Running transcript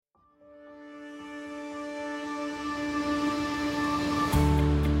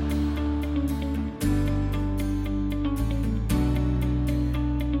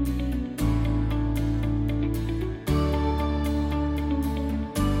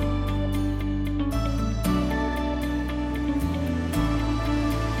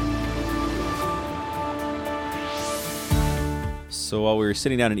So while we were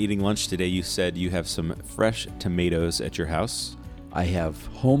sitting down and eating lunch today, you said you have some fresh tomatoes at your house. I have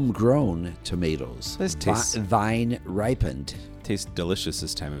homegrown tomatoes. This tastes- vine ripened. Tastes delicious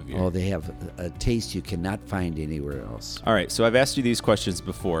this time of year. Oh, they have a taste you cannot find anywhere else. All right, so I've asked you these questions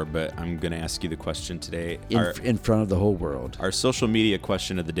before, but I'm going to ask you the question today. In front of the whole world. Our social media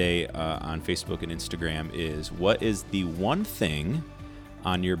question of the day on Facebook and Instagram is, what is the one thing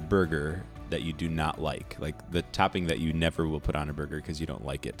on your burger that you do not like the topping that you never will put on a burger because you don't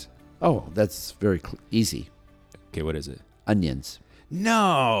like it? Oh, that's very easy. Okay, what is it? Onions.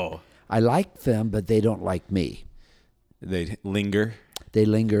 No. I like them, but they don't like me. They linger. They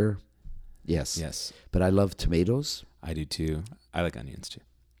linger. Yes. Yes. But I love tomatoes. I do too. I like onions too.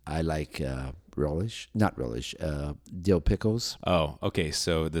 I like dill pickles. Oh, okay.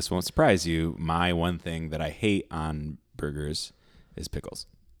 So this won't surprise you. My one thing that I hate on burgers is pickles.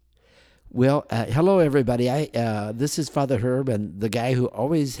 Well, hello, everybody. This is Father Herb, and the guy who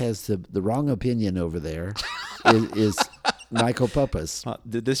always has the wrong opinion over there is Michael Puppus.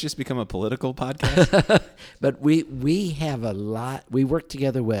 Did this just become a political podcast? But we have a lot. We work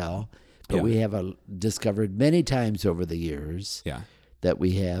together well, but we have discovered many times over the years that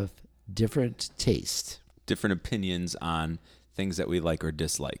we have different taste. Different opinions on things that we like or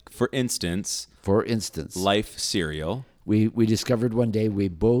dislike. For instance, Life cereal. We discovered one day we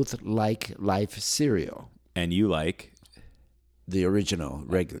both like Life cereal. And you like? The original,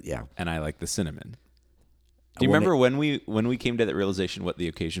 regular, yeah. And I like the cinnamon. Do you remember when we came to that realization what the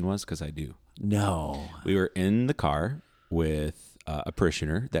occasion was? Because I do. No. We were in the car with a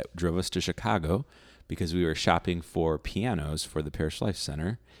parishioner that drove us to Chicago because we were shopping for pianos for the Parish Life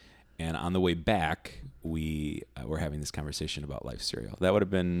Center. And on the way back, we were having this conversation about Life cereal. That would have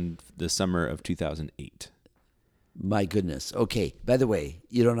been the summer of 2008. My goodness. Okay. By the way,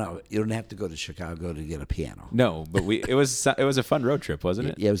 you don't have to go to Chicago to get a piano. No, but it was a fun road trip, wasn't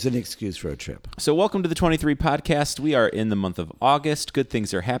it? Yeah, it was an excuse for a trip. So welcome to the 23 podcast. We are in the month of August. Good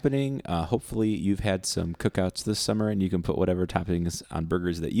things are happening. Hopefully you've had some cookouts this summer and you can put whatever toppings on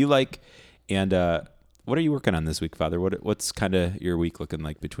burgers that you like. And what are you working on this week, Father? What's kind of your week looking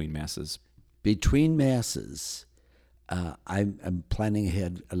like between masses? Between masses, I'm planning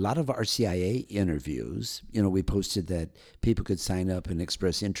ahead a lot of RCIA interviews. You know, we posted that people could sign up and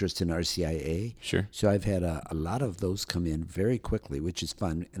express interest in RCIA. Sure. So I've had a lot of those come in very quickly, which is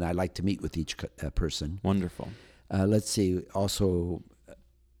fun, and I like to meet with each person. Wonderful. Let's see, also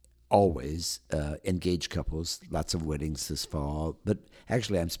always engaged couples, lots of weddings this fall. But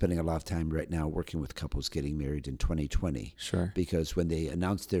actually, I'm spending a lot of time right now working with couples getting married in 2020. Sure. Because when they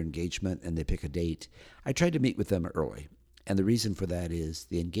announce their engagement and they pick a date, I try to meet with them early. And the reason for that is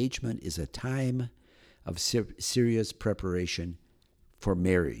the engagement is a time of serious preparation for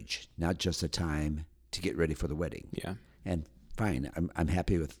marriage, not just a time to get ready for the wedding. Yeah. And fine, I'm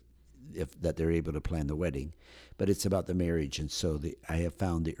happy with that they're able to plan the wedding, but it's about the marriage. And so I have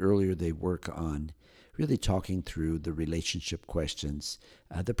found the earlier they work on really talking through the relationship questions,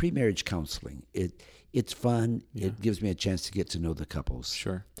 the pre-marriage counseling, it's fun. Yeah. It gives me a chance to get to know the couples.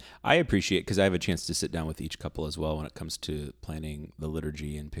 Sure. I appreciate, because I have a chance to sit down with each couple as well when it comes to planning the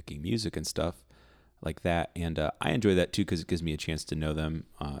liturgy and picking music and stuff like that. And I enjoy that too, because it gives me a chance to know them,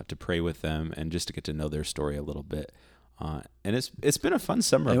 to pray with them, and just to get to know their story a little bit. And it's been a fun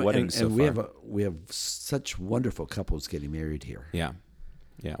summer of weddings so far. We have such wonderful couples getting married here. Yeah.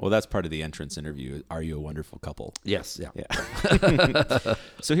 Yeah. Well, that's part of the entrance interview. Are you a wonderful couple? Yes. Yeah.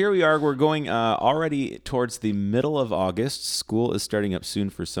 So here we are. We're going already towards the middle of August. School is starting up soon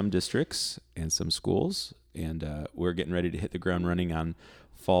for some districts and some schools. And we're getting ready to hit the ground running on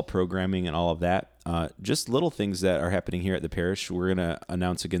fall programming and all of that. Just little things that are happening here at the parish. We're going to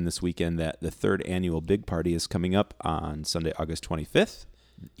announce again this weekend that the 3rd annual Big Party is coming up on Sunday, August 25th.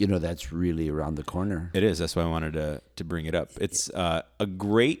 You know, that's really around the corner. It is. That's why I wanted to bring it up. It's a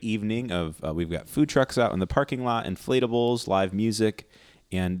great evening of, we've got food trucks out in the parking lot, inflatables, live music.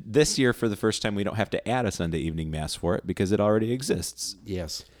 And this year, for the first time, we don't have to add a Sunday evening mass for it because it already exists.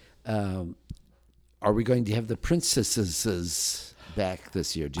 Yes. Are we going to have the princesses back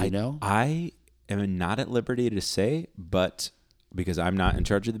this year? Do you know? I am not at liberty to say, but because I'm not in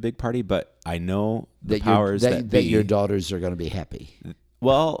charge of the big party, but I know the powers that be. That your daughters are going to be happy.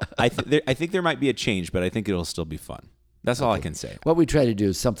 Well, I think there might be a change, but I think it'll still be fun. That's all I can say. What we try to do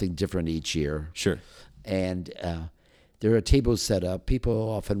is something different each year. Sure. And there are tables set up. People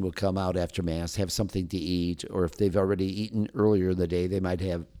often will come out after Mass, have something to eat, or if they've already eaten earlier in the day, they might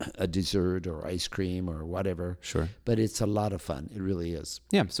have a dessert or ice cream or whatever. Sure. But it's a lot of fun. It really is.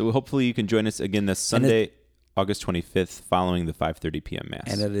 Yeah, so hopefully you can join us again this Sunday. August 25th, following the 5:30 p.m.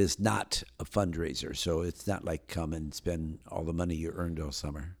 Mass. And it is not a fundraiser, so it's not like come and spend all the money you earned all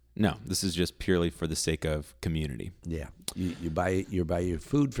summer. No, this is just purely for the sake of community. Yeah, you buy your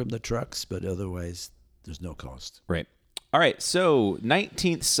food from the trucks, but otherwise there's no cost. Right. All right, so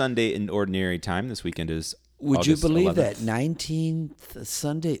 19th Sunday in Ordinary Time. This weekend is Would August you believe 11th. that 19th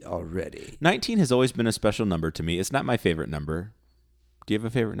Sunday already? 19 has always been a special number to me. It's not my favorite number. Do you have a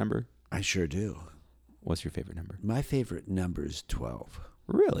favorite number? I sure do. What's your favorite number? My favorite number is 12.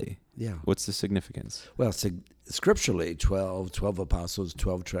 Really? Yeah. What's the significance? Well, scripturally, 12 apostles,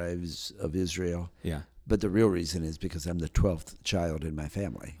 12 tribes of Israel. Yeah. But the real reason is because I'm the 12th child in my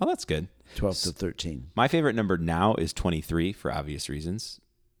family, Oh, that's good. 12 to 13. My favorite number now is 23 for obvious reasons,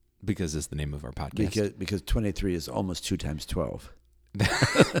 because it's the name of our podcast. Because 23 is almost 2 times 12.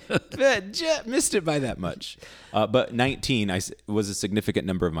 Missed it by that much. But 19 was a significant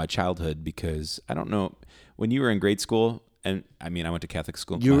number of my childhood because I don't know, when you were in grade school, and I mean, I went to Catholic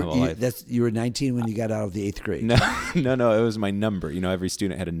school my whole life. You were 19 when you got out of the 8th grade. No, it was my number. You know, every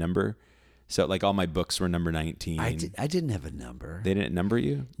student had a number. So like all my books were number 19. I didn't have a number. They didn't number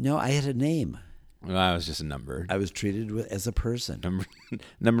you? No, I had a name. Well, I was just a number. I was treated as a person.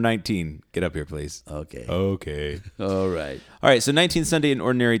 Number 19. Get up here, please. Okay. All right. All right. So 19th Sunday in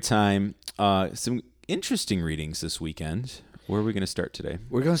Ordinary Time. Some interesting readings this weekend. Where are we going to start today?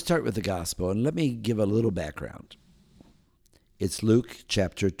 We're going to start with the gospel, and let me give a little background. It's Luke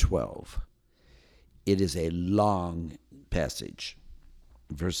chapter 12. It is a long passage,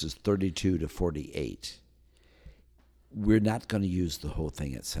 verses 32 to 48. We're not going to use the whole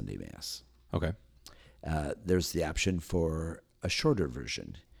thing at Sunday Mass. Okay. There's the option for a shorter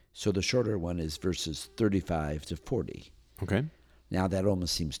version. So the shorter one is verses 35 to 40. Okay. Now that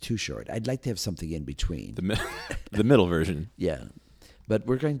almost seems too short. I'd like to have something in between. The middle version. Yeah. But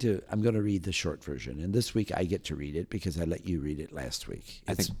I'm going to read the short version. And this week I get to read it because I let you read it last week.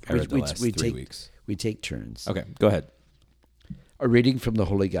 I think I read the last 3 weeks. We take turns. Okay, go ahead. A reading from the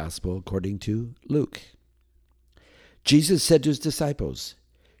Holy Gospel according to Luke. Jesus said to his disciples,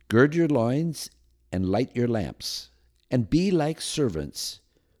 "Gird your loins and light your lamps, and be like servants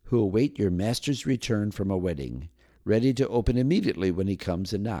who await your master's return from a wedding, ready to open immediately when he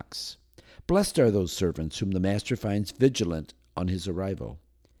comes and knocks. Blessed are those servants whom the master finds vigilant on his arrival.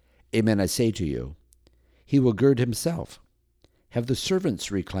 Amen, I say to you, he will gird himself, have the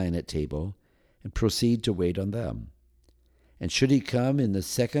servants recline at table, and proceed to wait on them. And should he come in the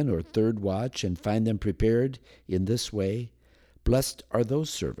second or third watch and find them prepared in this way, blessed are those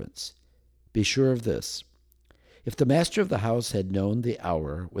servants. Be sure of this. If the master of the house had known the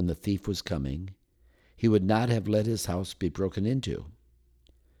hour when the thief was coming, he would not have let his house be broken into.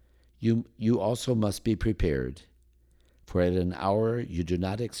 You also must be prepared, for at an hour you do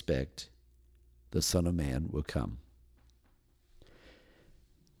not expect, the Son of Man will come."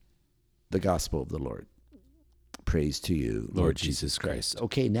 The Gospel of the Lord. Praise to you, Lord Jesus Christ.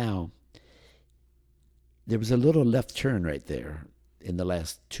 Okay, now, there was a little left turn right there in the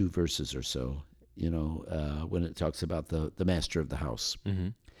last 2 verses or so, when it talks about the master of the house. Mm-hmm.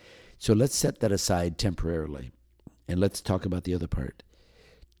 So let's set that aside temporarily, and let's talk about the other part.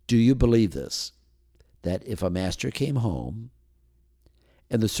 Do you believe this? That if a master came home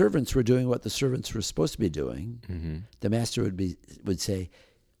and the servants were doing what the servants were supposed to be doing, Mm-hmm. the master would say,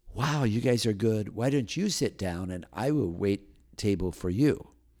 "Wow, you guys are good. Why don't you sit down and I will wait table for you?"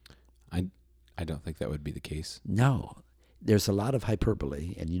 I don't think that would be the case. No. There's a lot of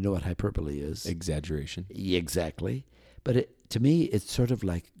hyperbole, and you know what hyperbole is. Exaggeration. Exactly. But to me, it's sort of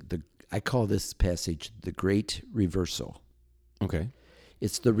like I call this passage the great reversal. Okay.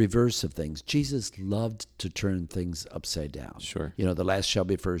 It's the reverse of things. Jesus loved to turn things upside down. Sure. The last shall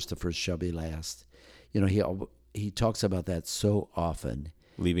be first, the first shall be last. He talks about that so often.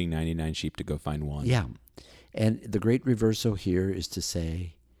 Leaving 99 sheep to go find one. Yeah. And the great reversal here is to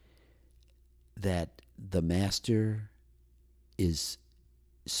say that the master is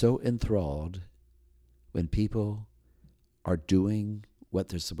so enthralled when people are doing what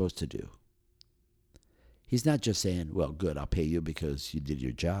they're supposed to do. He's not just saying, "Well, good, I'll pay you because you did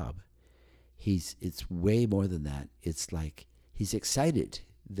your job." It's way more than that. It's like he's excited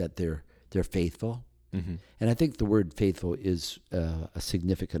that they're faithful. Mm-hmm. And I think the word faithful is a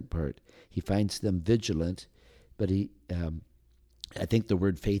significant part. He finds them vigilant, but I think the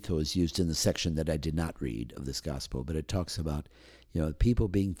word faithful is used in the section that I did not read of this gospel, but it talks about, people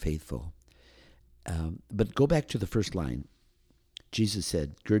being faithful. But go back to the first line. Jesus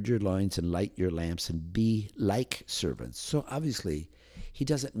said, "Gird your loins and light your lamps and be like servants." So obviously, he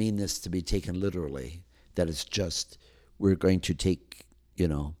doesn't mean this to be taken literally, that it's just we're going to take,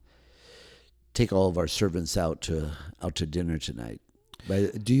 take all of our servants out to dinner tonight.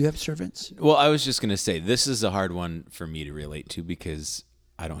 Do you have servants? Well, I was just going to say, this is a hard one for me to relate to because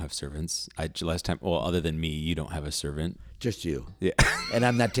I don't have servants. Other than me, you don't have a servant. Just you. Yeah. And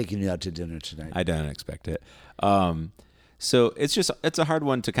I'm not taking you out to dinner tonight. I don't expect it. So it's a hard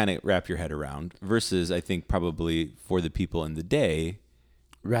one to kind of wrap your head around versus I think probably for the people in the day,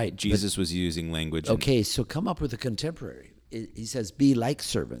 right. Jesus was using language. Okay. So come up with a contemporary. He says, be like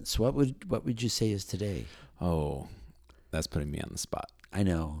servants. What would you say is today? Oh, that's putting me on the spot. I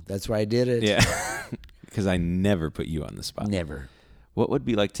know. That's why I did it. Yeah. Because I never put you on the spot. Never. What would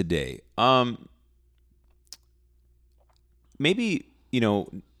be like today? Maybe, we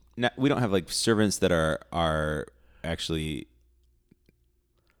don't have like servants that are actually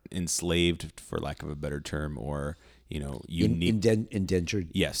enslaved, for lack of a better term, or, unique. Indentured.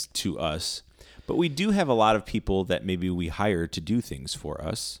 Yes, to us. But we do have a lot of people that maybe we hire to do things for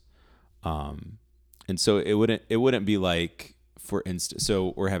us. And so it wouldn't be like, for instance,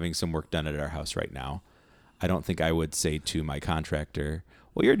 so we're having some work done at our house right now. I don't think I would say to my contractor,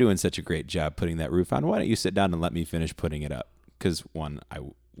 well, you're doing such a great job putting that roof on. Why don't you sit down and let me finish putting it up? Because one, I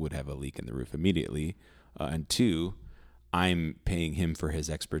would have a leak in the roof immediately. And two, I'm paying him for his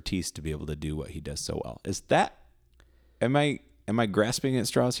expertise to be able to do what he does so well. Am I grasping at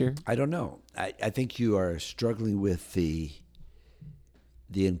straws here? I don't know. I think you are struggling with the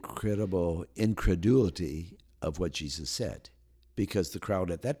incredible incredulity of what Jesus said, because the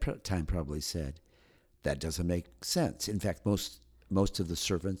crowd at that time probably said, that doesn't make sense. In fact, most of the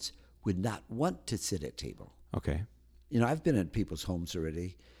servants would not want to sit at table. Okay. I've been at people's homes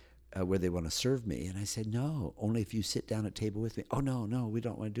already where they want to serve me, and I said, no, only if you sit down at table with me. Oh, no, we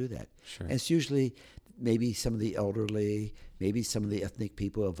don't want to do that. Sure. And it's usually maybe some of the elderly, maybe some of the ethnic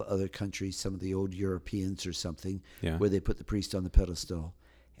people of other countries, some of the old Europeans or something, where they put the priest on the pedestal.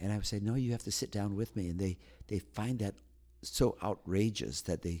 And I would say, no, you have to sit down with me. And they find that so outrageous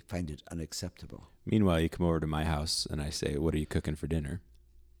that they find it unacceptable. Meanwhile, you come over to my house and I say, what are you cooking for dinner?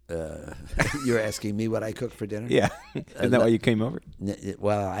 You're asking me what I cook for dinner? Yeah. Isn't that why you came over?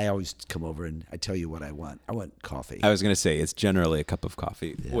 Well, I always come over and I tell you what I want. I want coffee. I was going to say, it's generally a cup of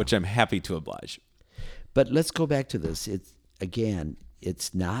coffee, which I'm happy to oblige. But let's go back to this.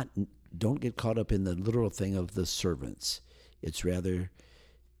 It's not, don't get caught up in the literal thing of the servants. It's rather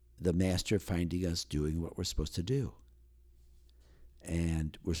the master finding us doing what we're supposed to do.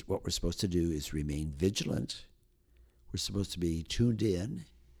 And what we're supposed to do is remain vigilant. We're supposed to be tuned in,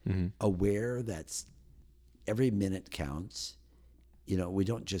 aware that every minute counts. We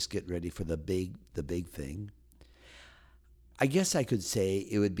don't just get ready for the big thing. I guess I could say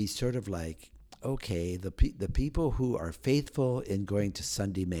it would be sort of like, okay, the people who are faithful in going to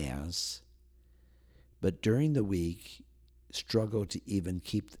Sunday Mass, but during the week struggle to even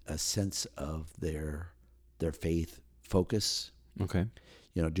keep a sense of their faith focus. Okay.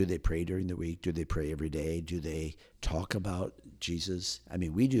 Do they pray during the week? Do they pray every day? Do they talk about Jesus? I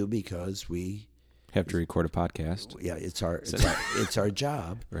mean, we do because we have to record a podcast. Yeah, it's our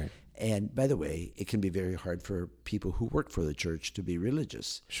job. Right. And by the way, it can be very hard for people who work for the church to be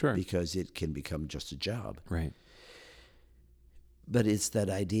religious. Sure. Because it can become just a job. Right. But it's that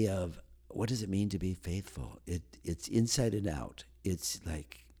idea of, what does it mean to be faithful? It's inside and out. It's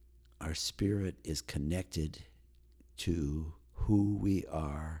like our spirit is connected to who we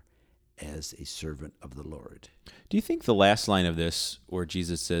are as a servant of the Lord. Do you think the last line of this, where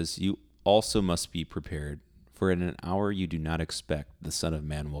Jesus says, you also must be prepared, for in an hour you do not expect the Son of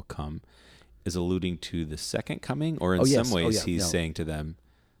Man will come, is alluding to the second coming? Or in some ways he's saying to them,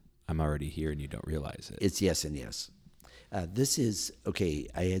 I'm already here and you don't realize it. It's yes and yes. This is, okay,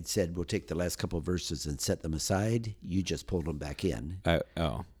 I had said we'll take the last couple of verses and set them aside. You just pulled them back in.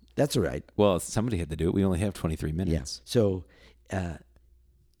 Oh. That's all right. Well, somebody had to do it. We only have 23 minutes. Yeah. So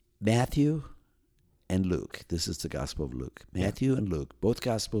Matthew and Luke, this is the Gospel of Luke. Matthew and Luke, both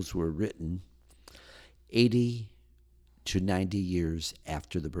Gospels were written 80 to 90 years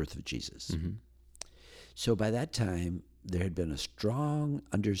after the birth of Jesus. Mm-hmm. So by that time, there had been a strong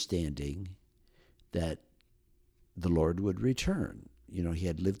understanding that the Lord would return. He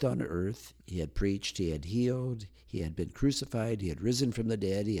had lived on earth, he had preached, he had healed, he had been crucified, he had risen from the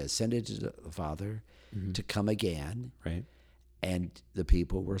dead, he ascended to the Father to come again. Right. And the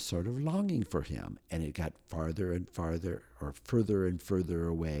people were sort of longing for him. And it got farther and farther, or further and further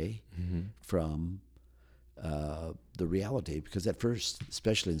away from the reality. Because at first,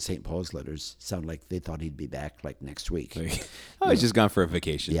 especially in St. Paul's letters, sounded like they thought he'd be back like next week. He's just gone for a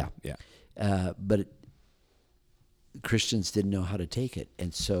vacation. Yeah. But Christians didn't know how to take it.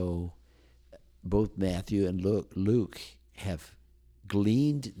 And so both Matthew and Luke have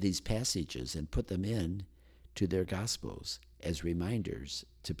gleaned these passages and put them in to their gospels as reminders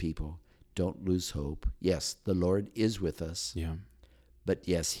to people. Don't lose hope. Yes, the Lord is with us, Yeah. but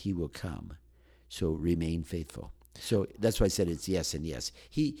yes, he will come. So remain faithful. So that's why I said it's yes and yes.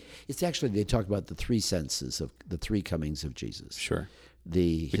 It's actually, they talk about the three senses of the three comings of Jesus. Sure.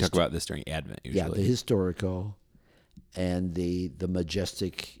 We talk about this during Advent usually. Yeah, the historical and the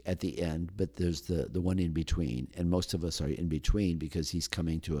majestic at the end, but there's the one in between. And most of us are in between because he's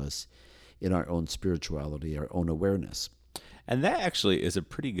coming to us in our own spirituality, our own awareness. And that actually is a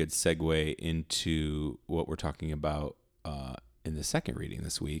pretty good segue into what we're talking about in the second reading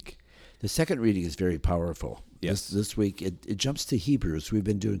this week. The second reading is very powerful. Yes. This week, it jumps to Hebrews. We've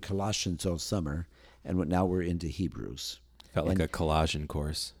been doing Colossians all summer, and now we're into Hebrews. Felt like a collagen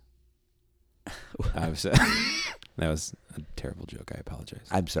course. That was a terrible joke. I apologize.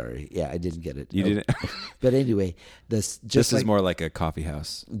 I'm sorry. Yeah, I didn't get it. You didn't? But anyway, this is more like a coffee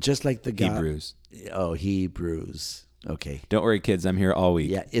house. Just like the Hebrews. Oh, Hebrews. Okay. Don't worry, kids. I'm here all week.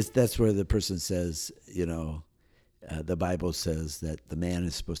 Yeah, that's where the person says, the Bible says that the man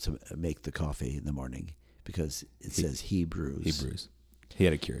is supposed to make the coffee in the morning because it says Hebrews. Hebrews. He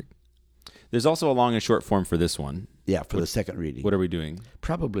had a Keurig. There's also a long and short form for this one. Yeah, the second reading. What are we doing?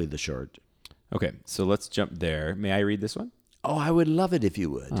 Probably the short. Okay, so let's jump there. May I read this one? Oh, I would love it if you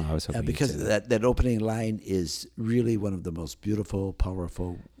would. Oh, I was hoping because you'd say that opening line is really one of the most beautiful,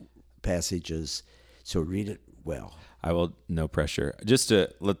 powerful passages. So read it well. I will. No pressure. Just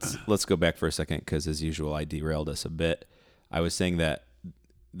to let's go back for a second because, as usual, I derailed us a bit. I was saying that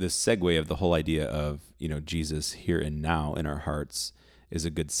the segue of the whole idea of Jesus here and now in our hearts is a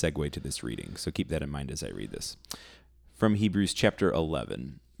good segue to this reading. So keep that in mind as I read this from Hebrews chapter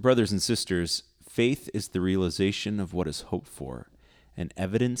 11. Brothers and sisters, faith is the realization of what is hoped for, and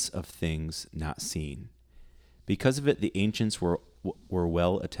evidence of things not seen. Because of it, the ancients were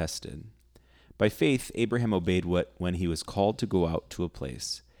well attested. By faith, Abraham obeyed when he was called to go out to a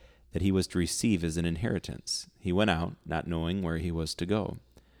place that he was to receive as an inheritance. He went out, not knowing where he was to go.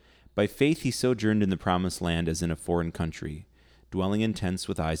 By faith, he sojourned in the promised land as in a foreign country, dwelling in tents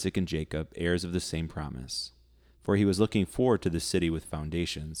with Isaac and Jacob, heirs of the same promise. For he was looking forward to the city with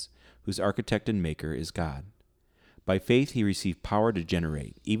foundations, whose architect and maker is God. By faith, he received power to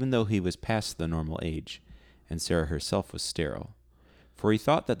generate, even though he was past the normal age, and Sarah herself was sterile. For he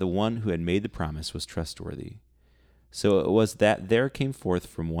thought that the one who had made the promise was trustworthy. So it was that there came forth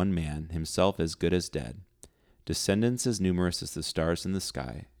from one man, himself as good as dead, descendants as numerous as the stars in the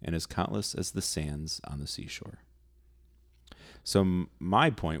sky, and as countless as the sands on the seashore. So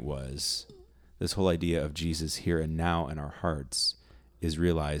my point was, this whole idea of Jesus here and now in our hearts is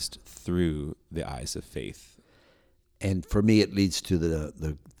realized through the eyes of faith. And for me, it leads to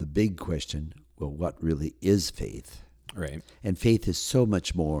the big question, well, what really is faith? Right. And faith is so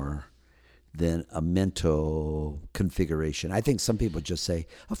much more than a mental configuration. I think some people just say,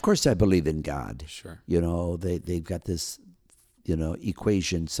 of course I believe in God. Sure. They've got this,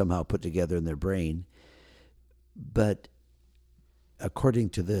 equation somehow put together in their brain. But according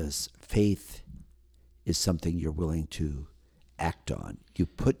to this, faith is something you're willing to act on. You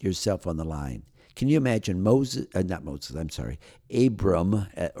put yourself on the line. Can you imagine Abram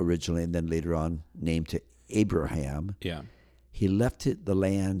originally, and then later on named to Abraham. Yeah. He left the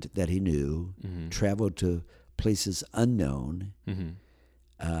land that he knew, traveled to places unknown,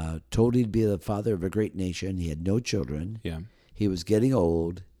 told he'd be the father of a great nation. He had no children. Yeah. He was getting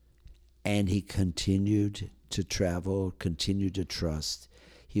old, and he continued to travel, continued to trust.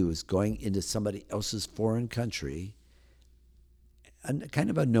 He was going into somebody else's foreign country, kind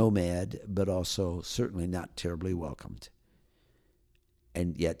of a nomad, but also certainly not terribly welcomed.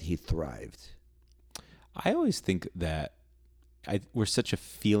 And yet he thrived. I always think that we're such a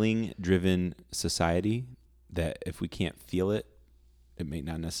feeling-driven society that if we can't feel it, it may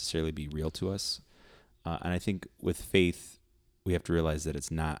not necessarily be real to us. And I think with faith, we have to realize that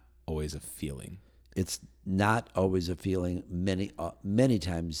it's not always a feeling. It's not always a feeling. Many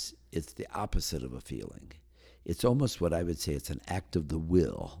times it's the opposite of a feeling. It's almost what I would say it's an act of the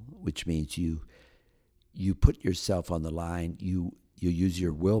will, which means you put yourself on the line. You use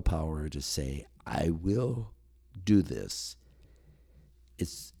your willpower to say, I will do this.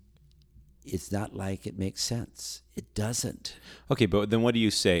 It's not like it makes sense. It doesn't. Okay, but then what do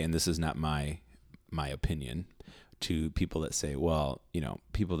you say, and this is not my opinion, to people that say, well,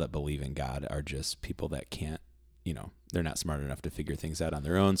 people that believe in God are just people that can't, they're not smart enough to figure things out on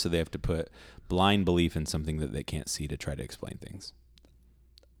their own, so they have to put blind belief in something that they can't see to try to explain things.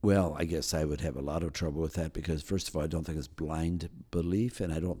 Well, I guess I would have a lot of trouble with that because, first of all, I don't think it's blind belief,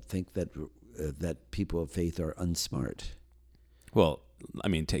 and I don't think that people of faith are unsmart. Well, I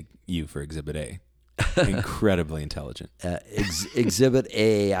mean, take you for Exhibit A. Incredibly intelligent. Exhibit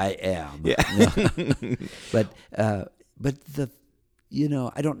A, I am. Yeah. No. But I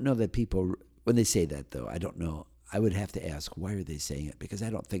don't know that people, when they say that, though, I don't know. I would have to ask, why are they saying it? Because I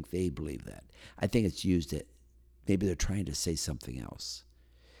don't think they believe that. I think it's used it. Maybe they're trying to say something else.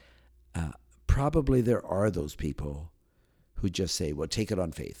 Probably there are those people who just say, well, take it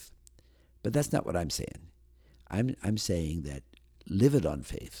on faith. But that's not what I'm saying. I'm saying that live it on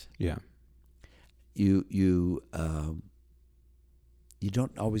faith. Yeah. You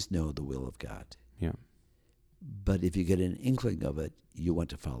don't always know the will of God. Yeah. But if you get an inkling of it, you want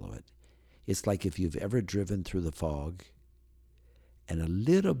to follow it. It's like if you've ever driven through the fog and a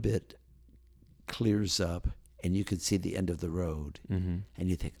little bit clears up and you can see the end of the road, Mm-hmm. and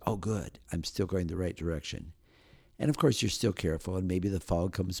you think, oh, good, I'm still going the right direction. And, of course, you're still careful, and maybe the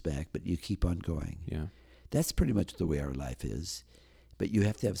fog comes back, but you keep on going. Yeah. That's pretty much the way our life is. But you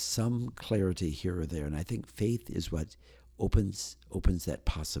have to have some clarity here or there, and I think faith is what opens that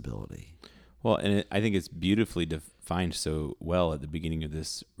possibility. Well, and I think it's beautifully defined so well at the beginning of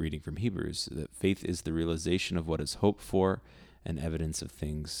this reading from Hebrews, that faith is the realization of what is hoped for and evidence of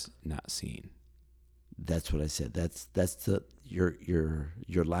things not seen. That's what I said. That's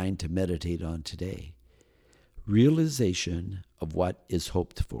your line to meditate on today. Realization of what is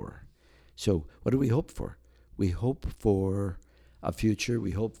hoped for. So what do we hope for? We hope for a future.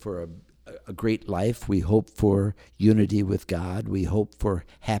 We hope for a great life. We hope for unity with God. We hope for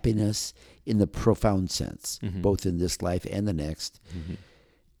happiness in the profound sense, Mm-hmm. both in this life and the next. Mm-hmm.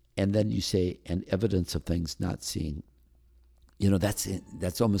 And then you say, and evidence of things not seen.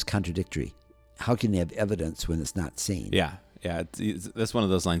 That's almost contradictory. How can you have evidence when it's not seen? Yeah. Yeah. That's one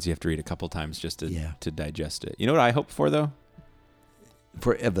of those lines you have to read a couple times just to digest it. You know what I hope for, though?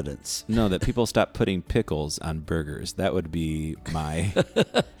 For evidence. No, that people stop putting pickles on burgers. That would be my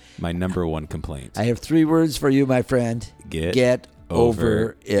number one complaint. I have 3 words for you, my friend. Get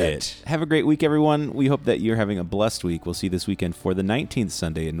over it. Have a great week, everyone. We hope that you're having a blessed week. We'll see you this weekend for the 19th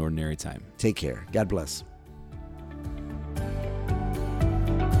Sunday in Ordinary Time. Take care. God bless.